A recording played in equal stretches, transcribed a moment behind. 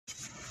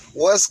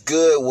What's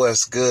good?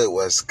 What's good?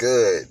 What's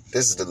good?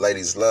 This is the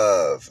Ladies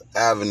Love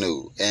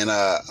Avenue, and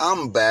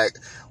I'm back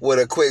with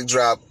a quick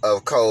drop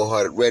of Cold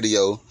Hearted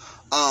Radio.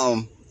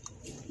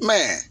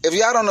 Man, if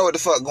y'all don't know what the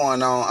fuck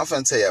going on, I'm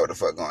finna tell y'all what the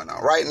fuck going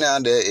on. Right now,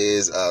 there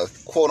is a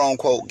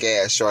quote-unquote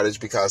gas shortage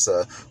because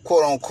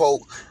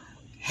quote-unquote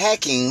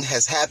hacking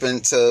has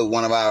happened to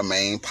one of our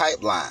main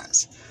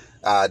pipelines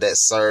that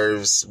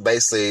serves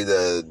basically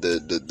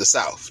the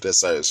South. That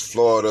serves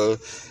Florida,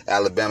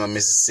 Alabama,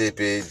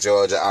 Mississippi,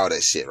 Georgia, all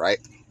that shit, right?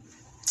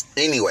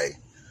 Anyway,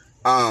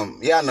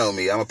 y'all know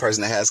me. I'm a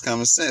person that has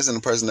common sense and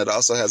a person that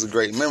also has a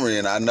great memory,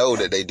 and I know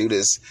that they do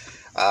this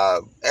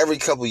every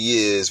couple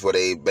years where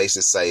they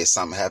basically say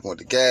something happened with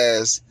the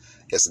gas,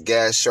 it's a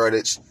gas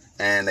shortage,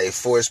 and they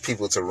force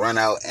people to run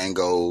out and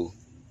go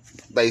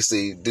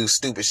basically do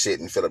stupid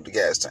shit and fill up the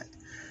gas tank.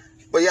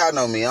 But y'all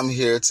know me, I'm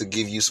here to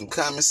give you some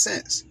common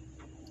sense.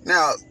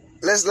 Now,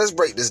 let's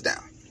break this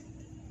down.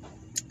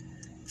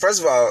 First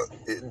of all,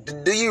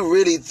 do you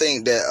really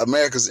think that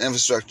America's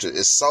infrastructure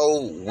is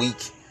so weak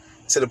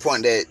to the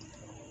point that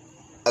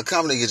a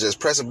company can just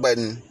press a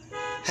button,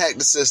 hack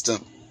the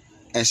system,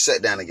 and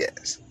shut down the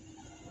gas?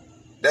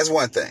 That's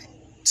one thing.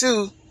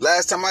 Two,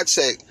 last time I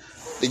checked,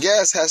 the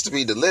gas has to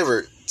be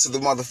delivered to the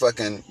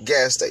motherfucking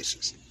gas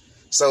stations.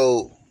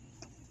 So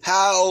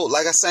how,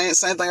 like I said,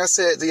 same thing I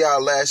said to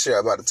y'all last year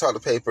about the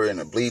toilet paper and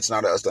the bleach and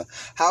all that other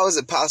stuff. How is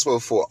it possible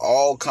for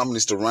all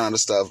companies to run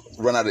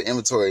out of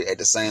inventory at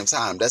the same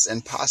time? That's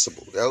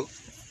impossible, yo.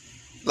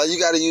 Like we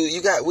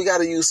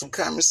gotta use some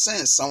common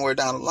sense somewhere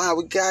down the line.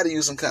 We gotta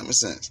use some common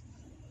sense.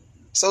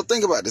 So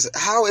think about this.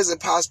 How is it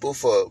possible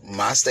for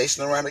my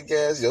station to run out of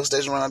gas, your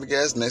station to run out of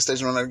gas, the next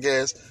station to run out of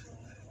gas,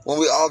 when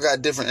we all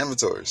got different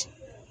inventories?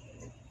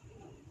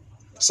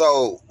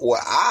 So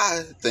what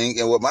I think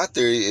and what my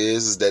theory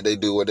is that they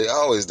do what they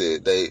always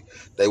did.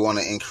 They want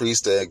to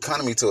increase the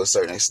economy to a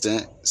certain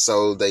extent,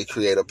 so they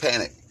create a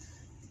panic.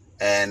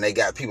 And they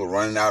got people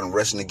running out and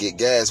rushing to get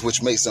gas,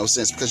 which makes no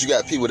sense because you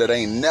got people that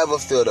ain't never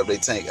filled up their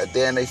tank a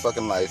day in their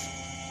fucking life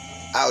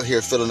out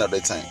here filling up their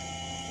tank.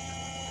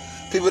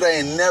 People that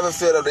ain't never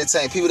filled up their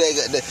tank. People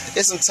that got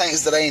it's some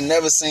tanks that I ain't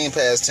never seen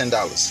past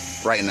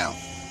 $10 right now.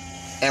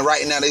 And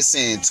right now they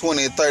seeing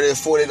 $20,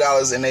 $30,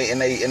 $40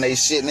 in they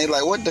shit, and they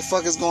like, what the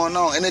fuck is going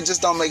on? And it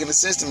just don't make any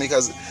sense to me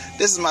because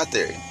this is my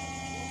theory.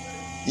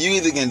 You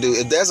either can do,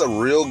 if there's a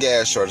real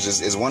gas shortage,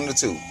 it's one of the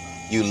two.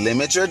 You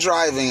limit your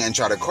driving and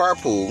try to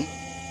carpool,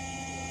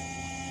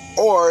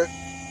 or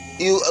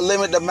you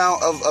limit the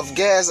amount of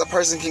gas a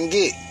person can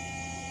get.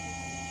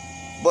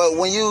 But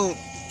when you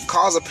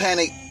cause a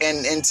panic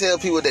and tell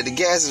people that the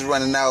gas is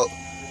running out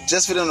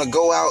just for them to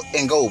go out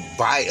and go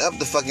buy up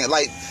the fucking,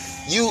 like,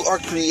 you are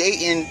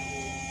creating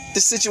the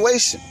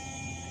situation.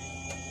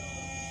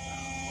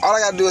 All I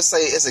gotta do is say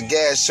it's a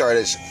gas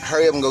shortage.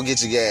 Hurry up and go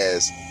get your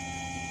gas,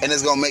 and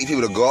it's gonna make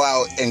people to go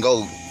out and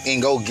go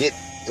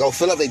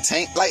fill up their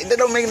tank. Like, that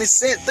don't make any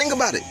sense. Think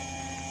about it.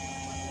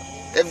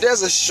 If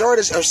there's a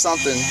shortage of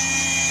something,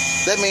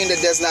 that means that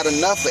there's not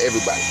enough for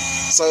everybody.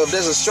 So if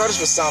there's a shortage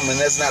for something and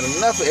there's not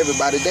enough for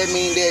everybody, that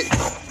means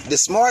that the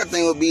smart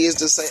thing would be is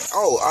to say,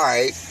 oh, all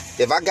right,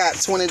 if I got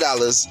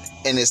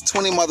 $20 and it's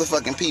 20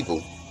 motherfucking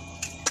people,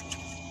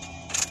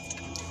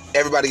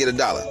 everybody get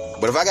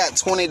 $1. But if I got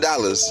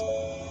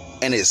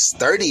 $20 and it's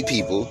 30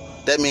 people,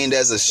 that means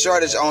there's a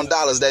shortage on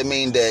dollars. That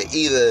means that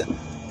either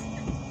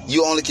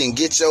you only can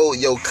get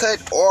your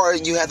cut, or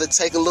you have to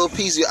take a little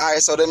piece. All right,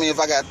 so that means if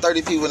I got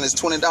 30 people and it's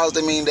 $20,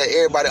 that means that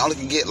everybody only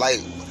can get like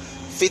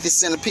 50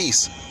 cents a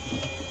piece.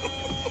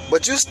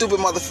 But you stupid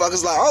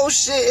motherfuckers like, oh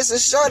shit, it's a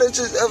shortage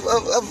of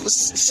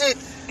shit.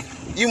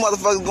 You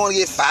motherfuckers going to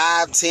get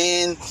 5,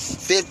 10,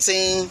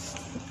 15.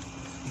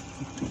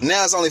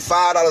 Now it's only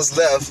 $5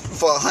 left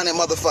for 100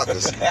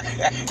 motherfuckers.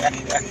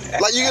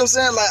 Like, you get what I'm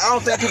saying? Like, I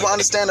don't think people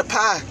understand the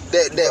pie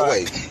that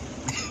way.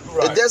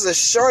 Right. If there's a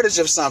shortage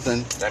of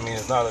something, that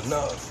means it's not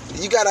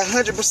enough. You got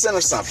 100%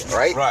 of something,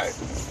 right? Right.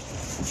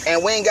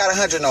 And we ain't got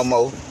 100 no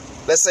more.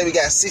 Let's say we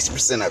got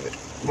 60% of it.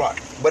 Right.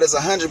 But it's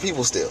 100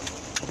 people still.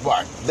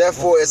 Right.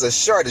 Therefore, it's a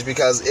shortage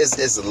because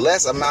it's a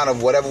less amount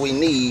of whatever we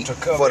need to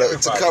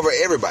cover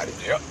everybody.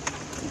 Yep.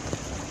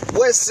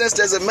 What sense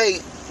does it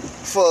make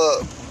for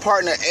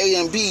partner A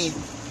and B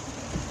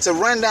to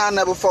run down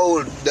there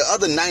before the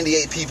other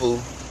 98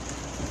 people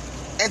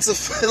and to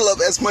fill up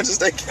as much as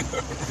they can?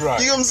 Right.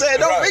 You know what I'm saying? It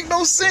don't make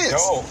no sense.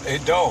 No,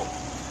 it don't.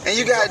 And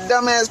you got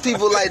dumbass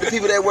people like the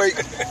people that work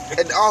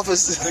at the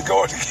office. They're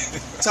going to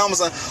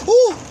Thomas,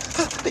 ooh,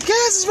 the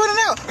gas is running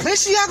out. Make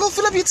sure y'all go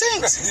fill up your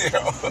tanks.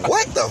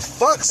 What the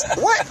fuck?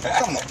 What?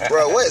 Come on,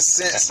 bro. What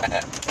sense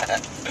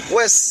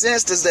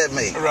does that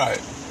make?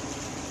 Right.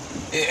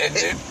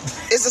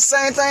 It's the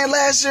same thing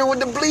last year with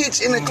the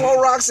bleach and the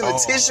Clorox and the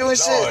tissue and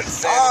shit.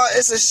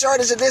 It's a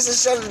shortage of this and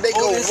shortage of they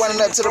go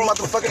running up to the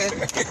motherfucking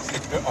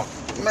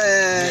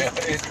man.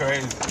 Yeah, it's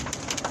crazy.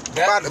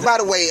 By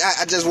the way,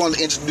 I just wanted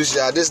to introduce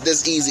y'all. This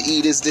Easy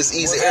E, this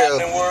Easy Earl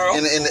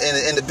in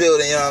the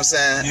building. You know what I'm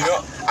saying?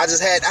 Yep. I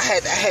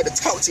had to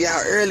talk to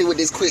y'all early with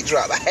this quick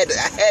drop. I had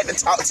to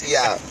talk to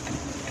y'all.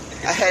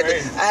 I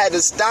had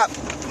to stop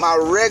my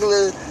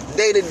regular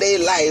day-to-day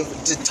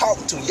life to talk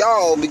to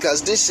y'all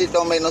because this shit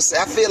don't make no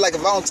sense. I feel like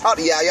if I don't talk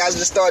to y'all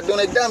just start doing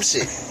that dumb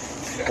shit.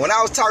 When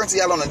I was talking to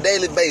y'all on a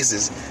daily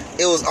basis,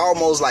 it was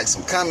almost like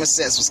some common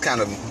sense was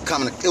kind of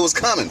coming. It was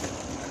coming.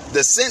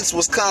 The sense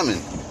was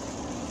coming.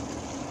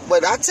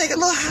 But I take a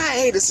little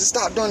hiatus and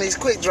stop doing these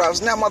quick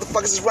drops. Now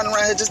motherfuckers is running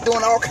around here just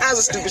doing all kinds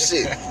of stupid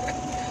shit.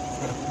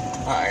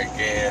 I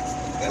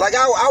guess. Like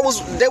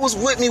they was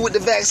with me with the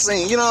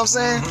vaccine. You know what I'm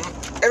saying?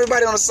 Mm-hmm.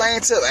 Everybody on the same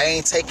tip. I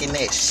ain't taking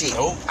that shit.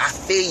 Nope. I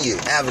feel you,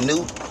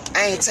 Avenue.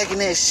 I ain't taking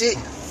that shit.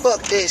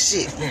 Fuck that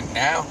shit.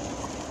 Now?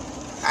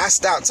 I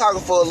stopped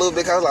talking for a little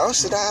bit because I was like, oh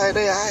shit, all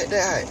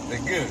right. They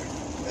good.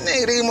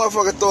 Nigga, these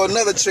motherfuckers throw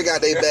another trick out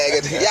their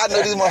bag. Y'all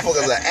know these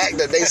motherfuckers are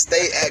active. They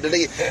stay active.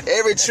 They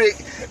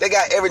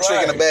got every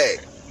trick in the bag.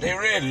 They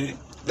ready.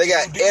 They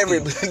got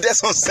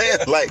that's what I'm saying.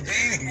 Like,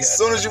 as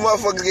soon as you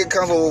motherfuckers get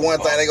comfortable with one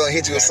thing, they gonna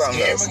hit you with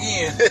something else.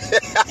 Again.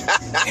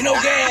 Ain't no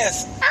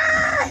gas.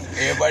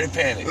 Everybody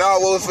panic. No,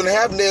 what's gonna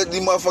happen is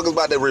these motherfuckers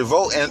about to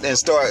revolt and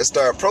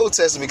start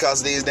protesting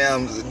because of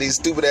these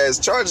stupid ass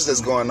charges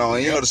that's going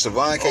on. You know the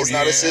Siobhan case and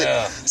all this shit.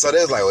 So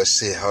they're like, well,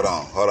 shit, hold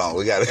on,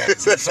 we gotta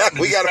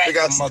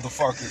figure out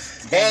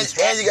motherfuckers.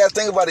 And you gotta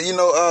think about it. You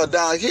know,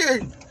 down here,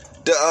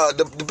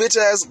 the bitch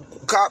ass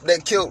cop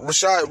that killed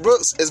Rashad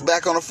Brooks is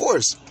back on the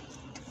force.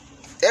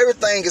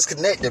 Everything is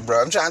connected,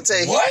 bro. I'm trying to tell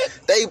you. What?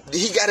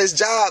 He got his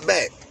job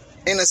back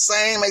in the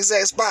same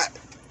exact spot.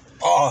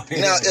 Oh,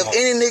 now, if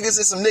any niggas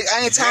is some niggas,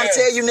 I ain't trying to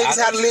tell you niggas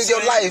how to live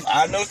your life.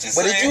 I know what you're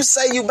saying. But if you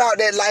say you about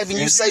that life and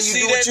you say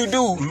you do what you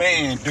do,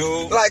 man,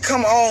 dude. Like,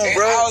 come on,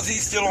 bro. How is he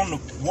still on the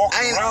walking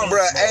around?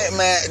 Bro,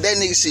 man, that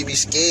nigga should be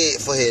scared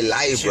for his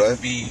life, bro.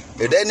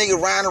 If that nigga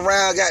riding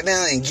around,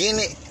 goddamn, and getting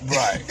it,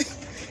 right?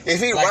 If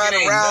he like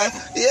riding around,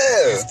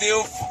 yeah,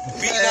 still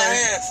beating our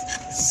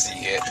ass.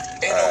 Shit,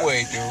 ain't no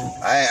way, dude.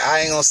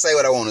 I ain't gonna say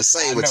what I want to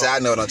say, but y'all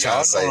know what I'm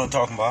trying to say. Know what I'm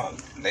talking about.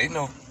 They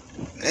know.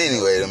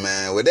 Anyway,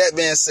 man, with that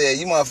being said,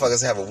 you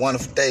motherfuckers have a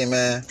wonderful day,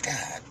 man.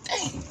 God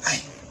dang.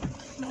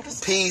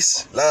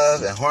 Peace,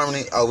 love, and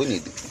harmony. Oh, we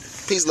need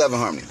peace, love,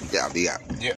 and harmony. Yeah, be out. Yeah.